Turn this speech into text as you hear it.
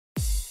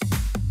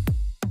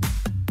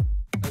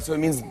So it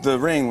means the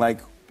ring, like,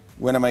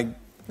 when am I...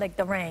 Like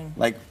the ring.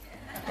 Like...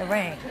 The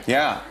ring.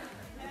 Yeah.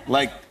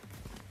 Like...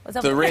 What's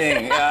up? The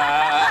ring.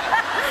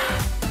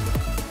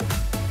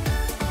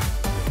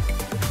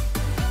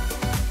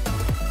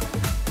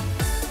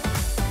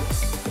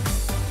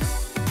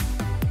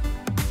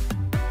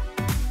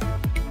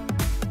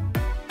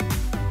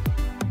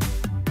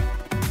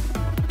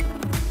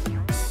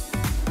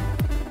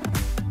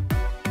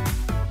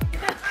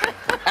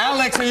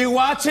 Alex, are you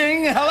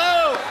watching?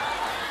 Hello?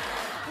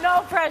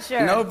 No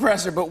pressure. No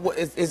pressure, but what,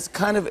 it's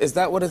kind of, is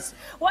that what it's...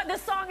 Well, the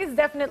song is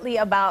definitely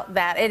about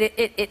that.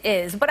 It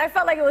is. But I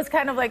felt like it was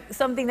kind of like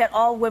something that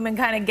all women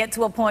kind of get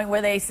to a point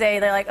where they say,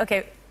 they're like,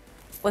 okay,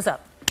 what's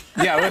up?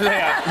 Yeah,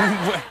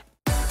 yeah.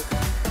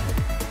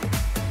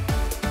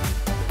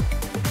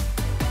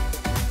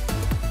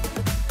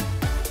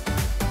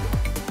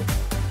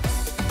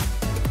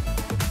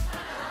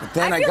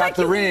 Then I got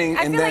the ring,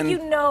 and then... I feel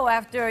like you know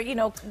after, you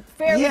know,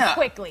 fairly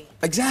quickly.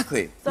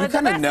 Exactly. So you the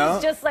kind of rest know.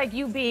 is just like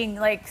you being,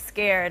 like,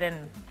 scared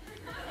and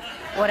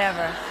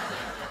whatever.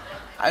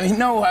 I mean,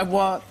 no,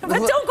 well... But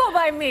don't go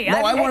by me.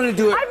 No, I wanted to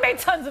do it... I made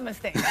tons of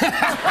mistakes.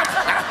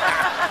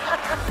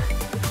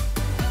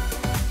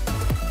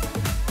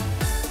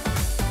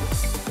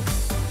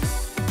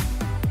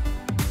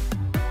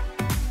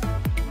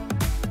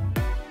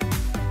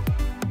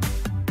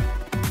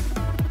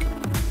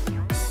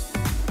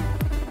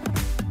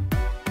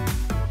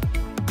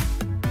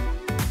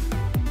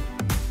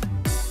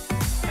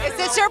 Is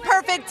this your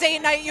perfect date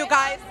night, you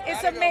guys?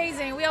 It's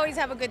amazing. We always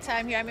have a good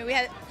time here. I mean,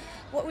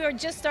 we were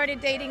just started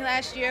dating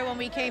last year when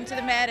we came to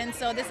the Met, and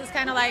so this is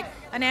kind of like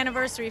an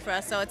anniversary for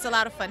us. So it's a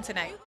lot of fun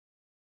tonight.